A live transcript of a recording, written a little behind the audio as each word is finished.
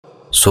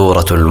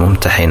سورة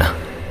الممتحنة.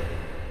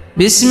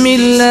 بسم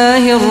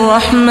الله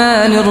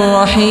الرحمن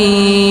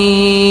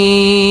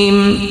الرحيم.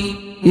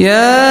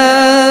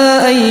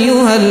 يا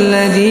أيها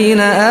الذين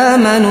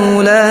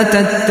آمنوا لا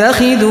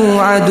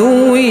تتخذوا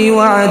عدوي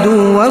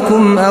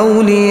وعدوكم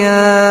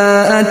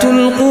أولياء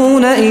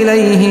تلقون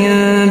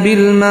إليهم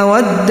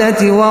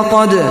بالمودة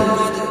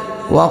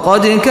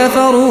وقد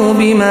كفروا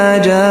بما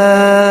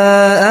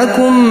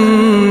جاءكم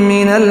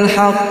من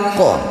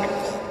الحق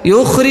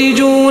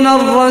يخرجون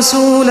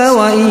الرسول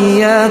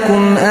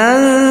وإياكم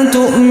أن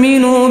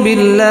تؤمنوا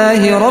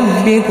بالله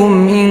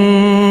ربكم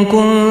إن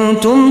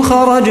كنتم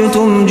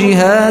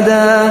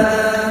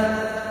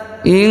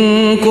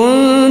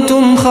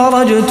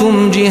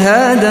خرجتم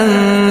جهادا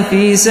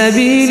في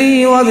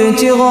سبيلي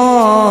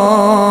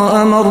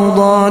وابتغاء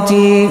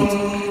مرضاتي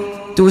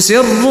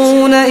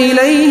تسرون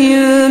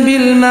إليهم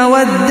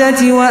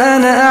بالمودة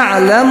وأنا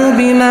أعلم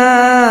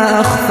بما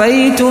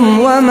أخفيتم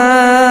وما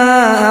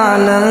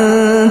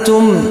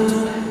أعلنتم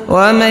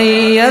ومن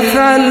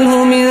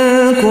يفعله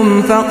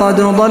منكم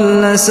فقد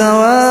ضل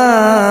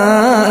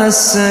سواء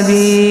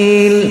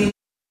السبيل.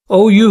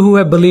 O you who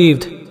have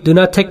believed, do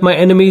not take my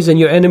enemies and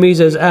your enemies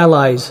as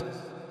allies,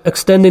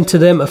 extending to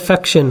them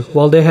affection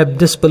while they have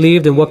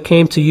disbelieved in what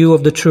came to you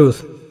of the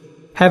truth,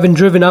 having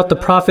driven out the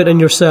Prophet and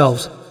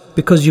yourselves,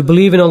 because you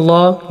believe in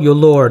Allah, your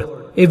Lord.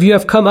 If you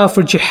have come out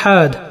for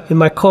jihad in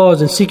my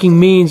cause and seeking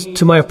means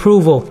to my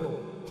approval,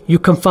 you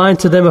confine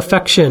to them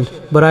affection,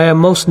 but I am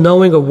most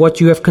knowing of what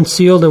you have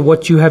concealed and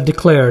what you have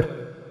declared.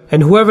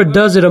 And whoever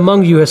does it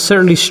among you has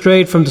certainly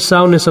strayed from the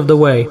soundness of the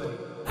way.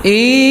 إن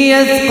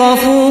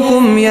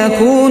يثقفوكم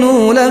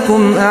يكونوا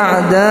لكم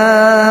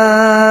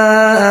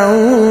أعداء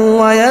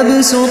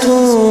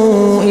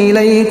ويبسطوا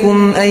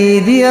إليكم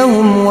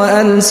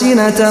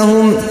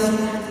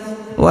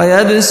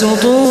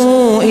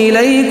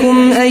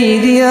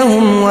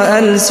أيديهم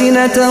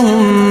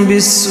وألسنتهم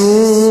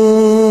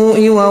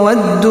بالسوء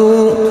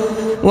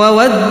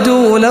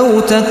وودوا لو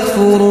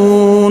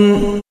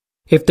تكفرون.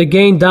 If they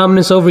gain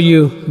dominance over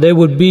you, they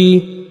would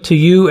be to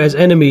you as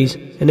enemies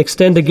and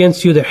extend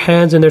against you their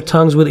hands and their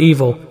tongues with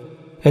evil,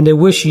 and they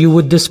wish you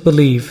would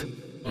disbelieve.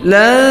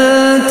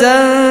 لن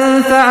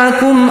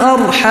تنفعكم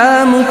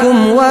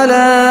أرحامكم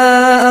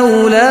ولا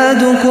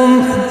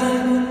أولادكم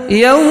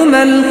يوم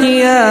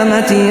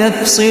القيامة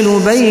يفصل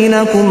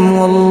بينكم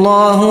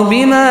والله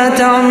بما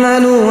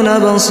تعملون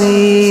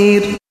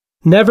بصير.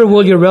 Never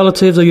will your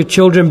relatives or your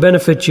children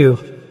benefit you.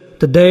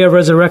 The day of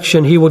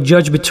resurrection He will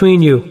judge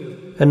between you,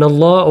 and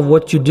Allah of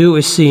what you do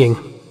is seeing.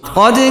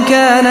 قد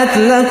كانت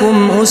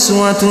لكم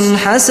أسوة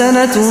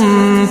حسنة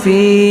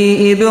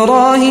في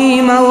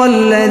إبراهيم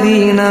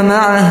والذين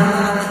معه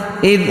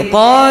إذ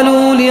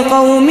قالوا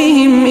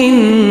لقومهم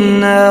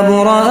إنا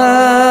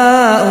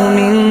براء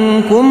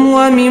منكم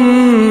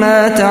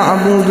ومما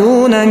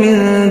تعبدون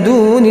من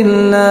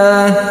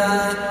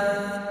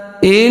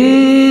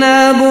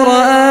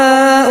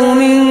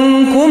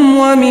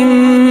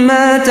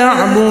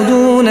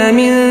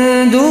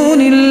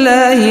دون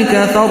الله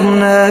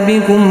كفرنا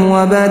بكم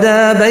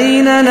وبدا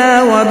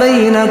بيننا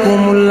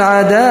وبينكم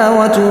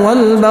العداوة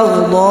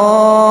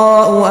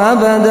والبغضاء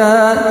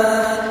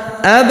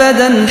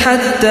أبدا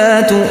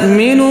حتى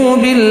تؤمنوا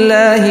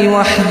بالله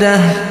وحده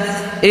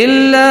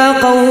إلا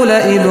قول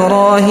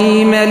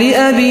إبراهيم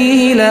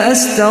لأبيه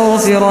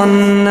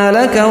لأستغفرن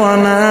لك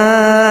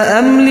وما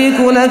أملك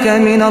لك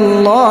من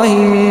الله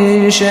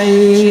من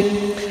شيء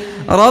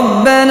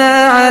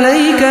ربنا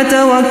عليك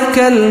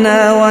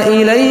توكلنا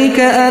وإليك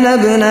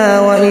أنبنا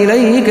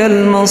وإليك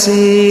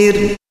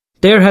المصير.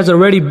 There has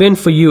already been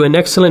for you an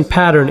excellent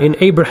pattern in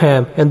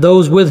Abraham and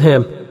those with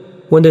him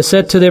when they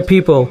said to their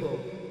people,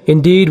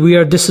 Indeed, we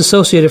are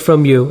disassociated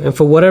from you and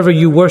for whatever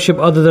you worship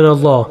other than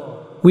Allah.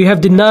 We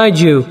have denied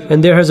you,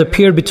 and there has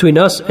appeared between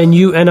us and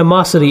you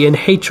animosity and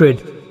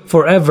hatred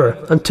forever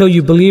until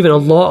you believe in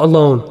Allah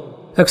alone.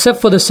 Except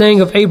for the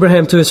saying of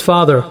Abraham to his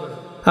father,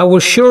 I will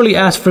surely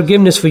ask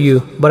forgiveness for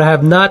you, but I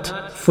have not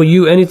for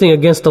you anything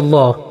against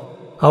Allah.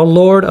 Our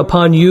Lord,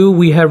 upon you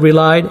we have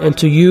relied, and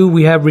to you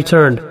we have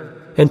returned,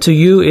 and to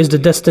you is the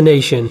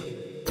destination.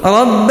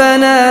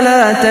 ربنا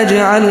لا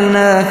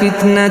تجعلنا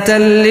فتنة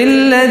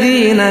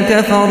للذين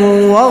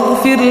كفروا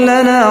واغفر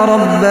لنا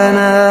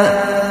ربنا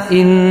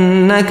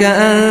إنك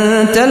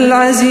أنت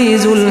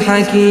العزيز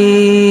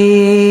الحكيم.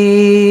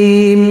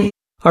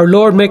 Our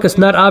Lord, make us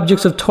not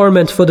objects of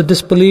torment for the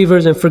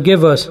disbelievers and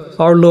forgive us,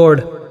 our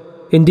Lord.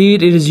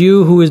 Indeed, it is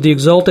you who is the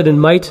exalted in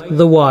might,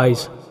 the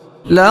wise.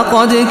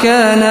 لقد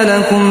كان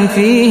لكم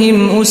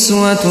فيهم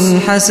أسوة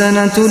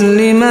حسنة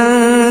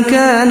لمن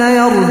كان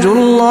يرجو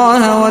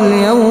الله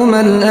واليوم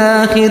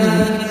الآخر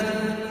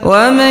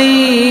ومن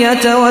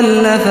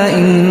يتول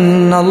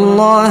فإن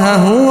الله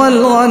هو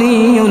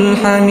الغني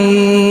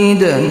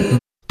الحميد.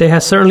 There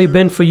has certainly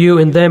been for you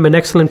in them an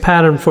excellent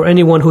pattern for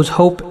anyone whose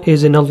hope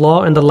is in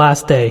Allah and the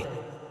last day.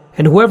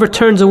 And whoever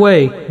turns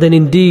away, then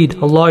indeed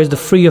Allah is the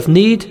free of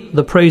need,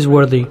 the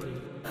praiseworthy.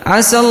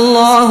 عسى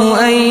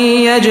الله أن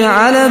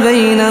يجعل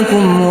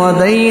بينكم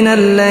وبين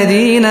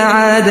الذين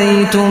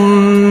عاديتم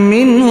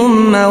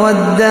منهم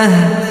مودة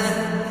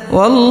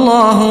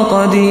والله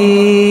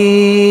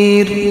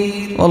قدير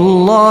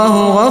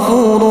والله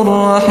غفور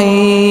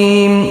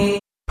رحيم.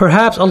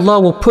 Perhaps Allah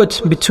will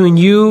put between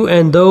you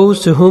and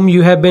those to whom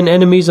you have been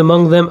enemies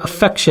among them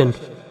affection,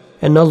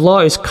 and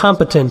Allah is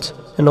competent,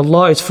 and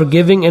Allah is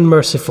forgiving and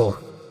merciful.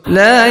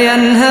 لا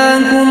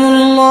ينهاكم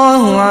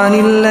الله عن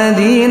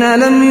الذين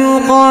لم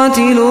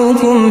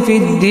يقاتلوكم في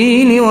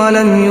الدين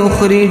ولم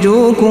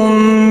يخرجوكم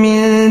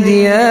من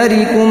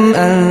دياركم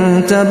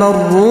أن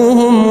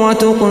تبروهم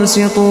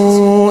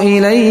وتقسطوا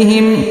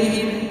إليهم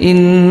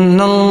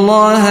إن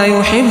الله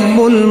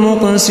يحب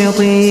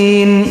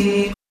المقسطين.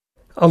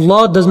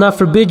 Allah does not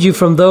forbid you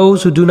from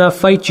those who do not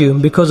fight you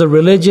because of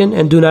religion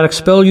and do not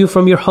expel you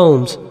from your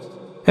homes,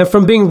 and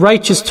from being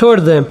righteous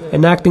toward them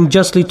and acting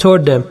justly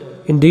toward them.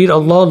 Indeed,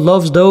 Allah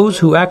loves those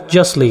who act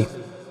justly.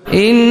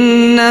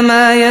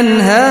 إنما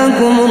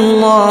ينهاكم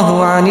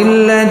الله عن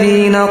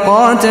الذين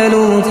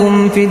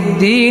قاتلوكم في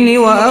الدين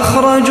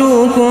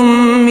وأخرجوكم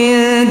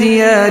من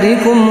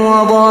دياركم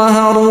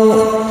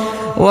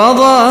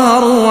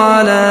وظاهروا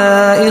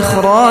على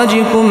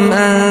إخراجكم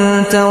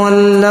أن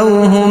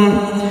تولوهم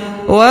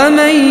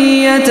ومن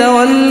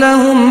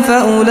يتولهم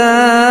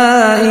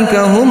فأولئك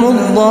هم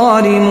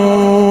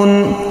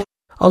الظالمون.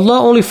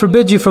 Allah only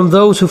forbids you from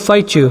those who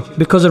fight you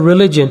because of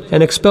religion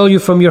and expel you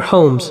from your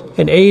homes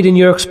and aid in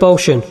your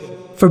expulsion,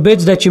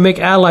 forbids that you make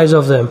allies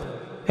of them.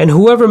 And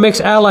whoever makes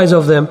allies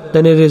of them,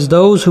 then it is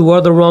those who are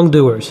the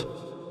wrongdoers.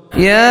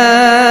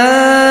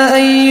 يا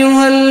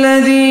أيها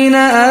الذين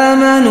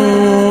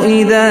آمنوا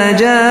إذا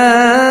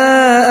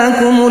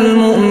جاءكم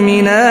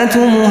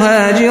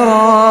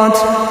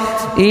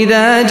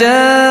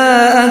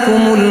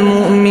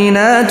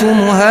المؤمنات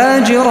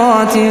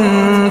مهاجرات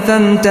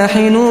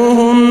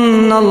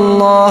فامتحنوهن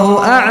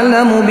الله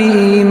أعلم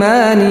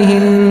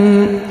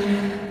بإيمانهن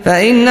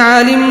فإن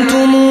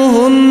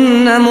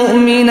علمتموهن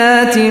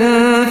مؤمنات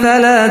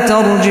فلا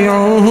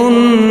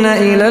ترجعوهن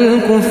إلى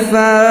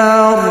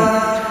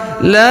الكفار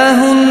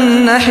لا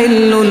هن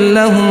حل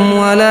لهم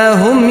ولا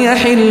هم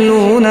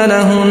يحلون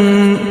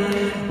لهن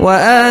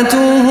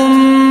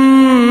وآتوهم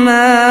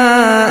ما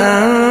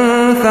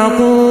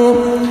أنفقوا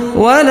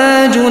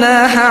ولا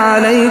جناح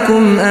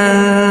عليكم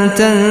أن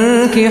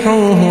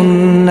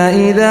تنكحوهن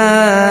إذا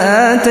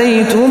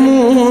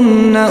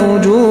آتيتموهن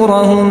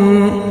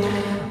أجورهن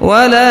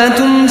ولا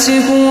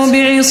تمسكوا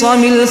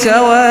بعصم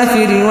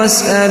الكوافر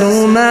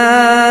واسألوا ما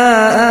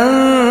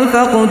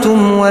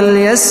أنفقتم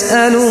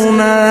وليسألوا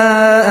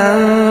ما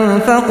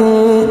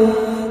أنفقوا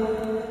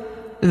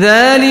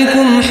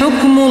ذلكم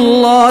حكم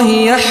الله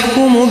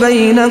يحكم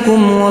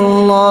بينكم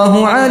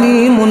والله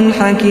عليم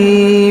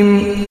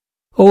حكيم.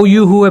 O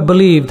you who have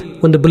believed,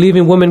 when the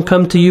believing women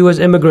come to you as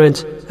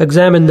immigrants,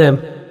 examine them.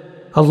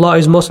 Allah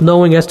is most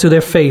knowing as to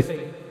their faith.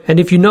 And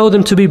if you know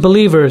them to be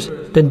believers,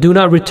 then do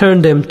not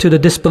return them to the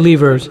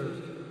disbelievers.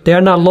 They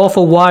are not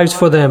lawful wives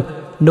for them,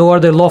 nor are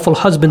they lawful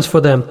husbands for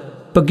them.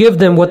 But give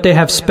them what they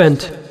have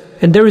spent.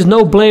 And there is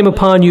no blame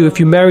upon you if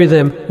you marry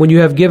them when you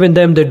have given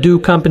them their due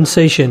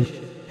compensation.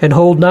 And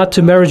hold not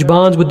to marriage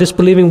bonds with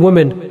disbelieving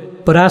women,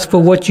 but ask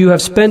for what you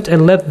have spent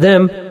and let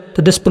them,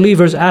 the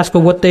disbelievers, ask for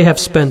what they have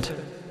spent.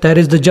 That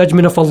is the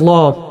judgment of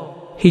Allah.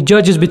 He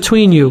judges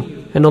between you,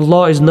 and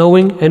Allah is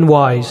knowing and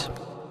wise.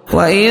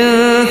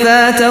 وَإِن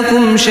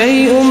فَاتَكُمْ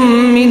شَيْءٌ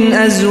مِّنْ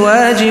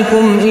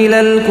أَزْوَاجِكُمْ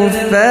إِلَى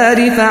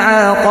الْكُفَّارِ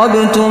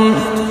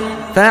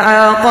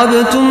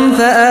فَعَاقَبْتُمْ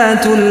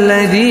فَآتُوا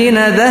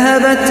الَّذِينَ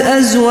ذَهَبَتْ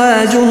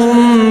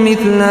أَزْوَاجُهُمْ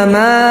مِثْلَ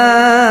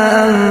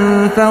مَا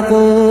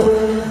أَنفَقُوا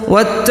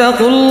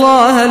وَاتَّقُوا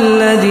اللَّهَ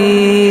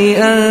الَّذِي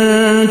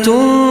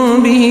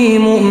أَنْتُمْ بِهِ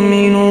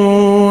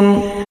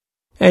مُؤْمِنُونَ.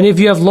 And if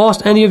you have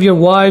lost any of your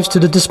wives to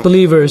the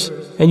disbelievers,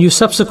 and you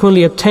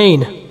subsequently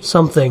obtain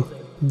something,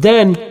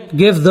 then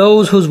give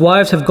those whose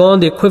wives have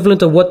gone the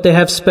equivalent of what they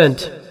have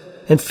spent,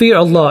 and fear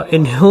Allah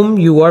in whom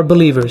you are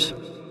believers.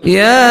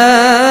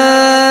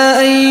 يا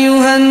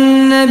أيها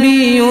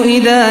النبي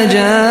إذا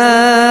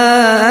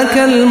جاءك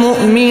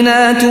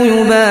المؤمنات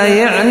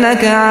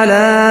يبايعنك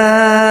على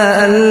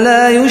أن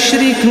لا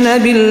يشركن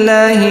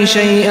بالله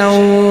شيئا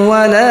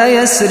ولا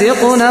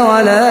يسرقن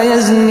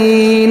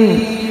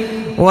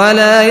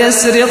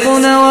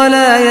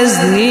ولا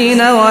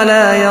يزنين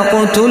ولا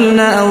يقتلن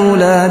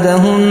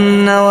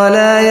أولادهن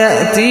ولا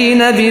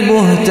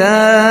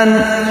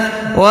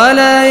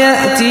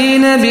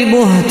يأتين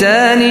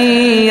ببهتان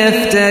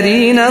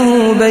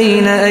يفترينه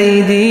بين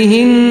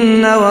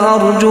أيديهن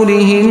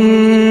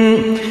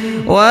وأرجلهن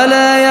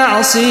ولا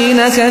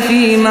يعصينك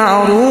في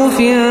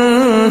معروف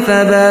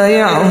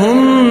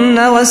فبايعهن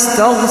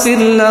واستغفر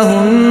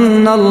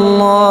لهن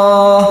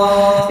الله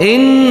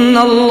إن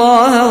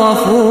الله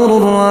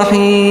غفور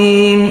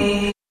رحيم.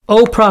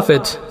 O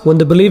Prophet, when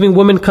the believing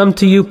women come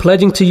to you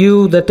pledging to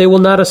you that they will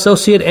not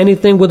associate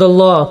anything with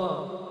Allah,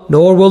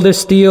 nor will they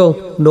steal,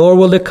 nor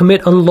will they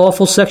commit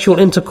unlawful sexual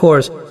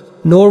intercourse,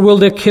 nor will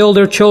they kill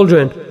their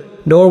children,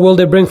 nor will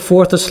they bring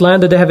forth a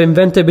slander they have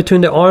invented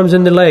between their arms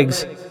and their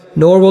legs,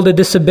 nor will they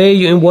disobey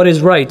you in what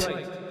is right,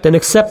 then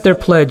accept their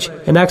pledge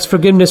and ask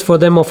forgiveness for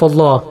them of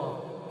Allah.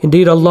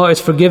 Indeed, Allah is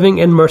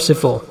forgiving and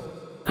merciful.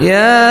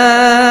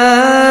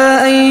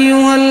 يا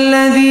أيها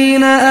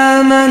الذين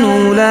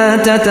آمنوا لا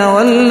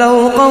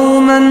تتولوا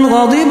قوما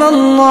غضب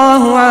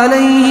الله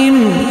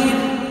عليهم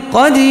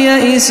قد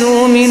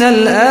يئسوا من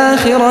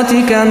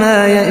الآخرة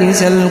كما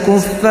يئس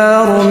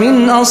الكفار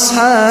من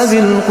أصحاب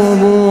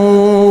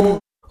القبور.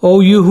 O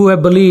you who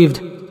have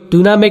believed,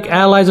 do not make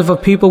allies of a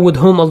people with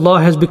whom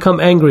Allah has become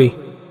angry.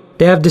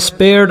 They have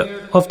despaired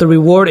of the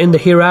reward in the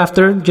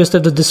hereafter, just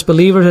as the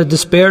disbelievers have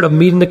despaired of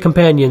meeting the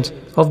companions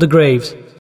of the graves.